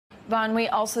Vaughn, we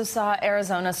also saw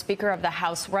Arizona Speaker of the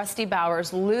House Rusty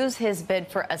Bowers lose his bid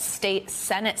for a state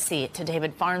Senate seat to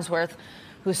David Farnsworth,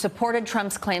 who supported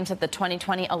Trump's claims that the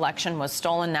 2020 election was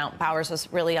stolen. Now, Bowers was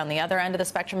really on the other end of the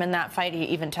spectrum in that fight. He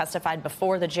even testified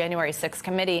before the January 6th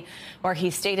committee, where he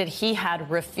stated he had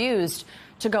refused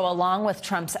to go along with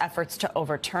Trump's efforts to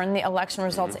overturn the election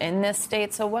results in this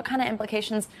state. So what kind of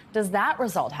implications does that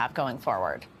result have going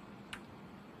forward?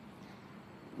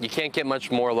 You can't get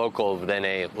much more local than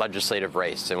a legislative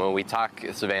race. And when we talk,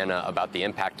 Savannah, about the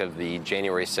impact of the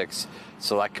January 6th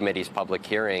Select Committee's public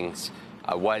hearings,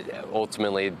 what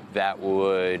ultimately that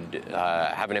would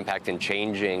have an impact in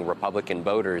changing Republican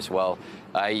voters. Well,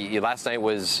 last night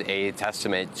was a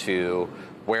testament to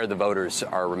where the voters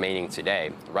are remaining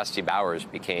today. Rusty Bowers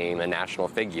became a national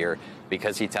figure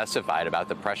because he testified about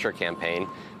the pressure campaign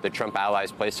that Trump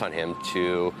allies placed on him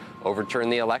to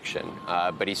overturn the election.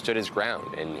 But he stood his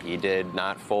ground, and he did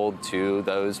not fold to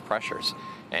those pressures.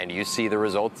 And you see the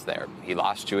results there. He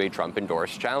lost to a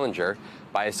Trump-endorsed challenger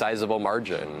by a sizable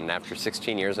margin. And after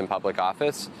 16 years in public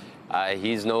office,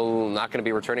 he's not going to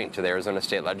be returning to the Arizona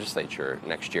State Legislature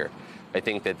next year. I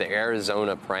think that the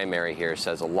Arizona primary here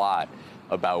says a lot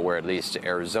about where at least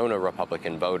Arizona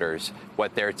Republican voters,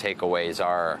 what their takeaways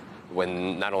are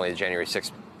when not only the January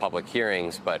 6th public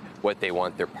hearings, but what they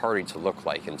want their party to look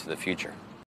like into the future.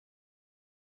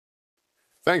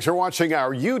 Thanks for watching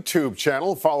our YouTube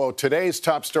channel. Follow today's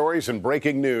top stories and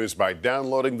breaking news by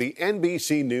downloading the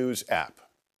NBC News app.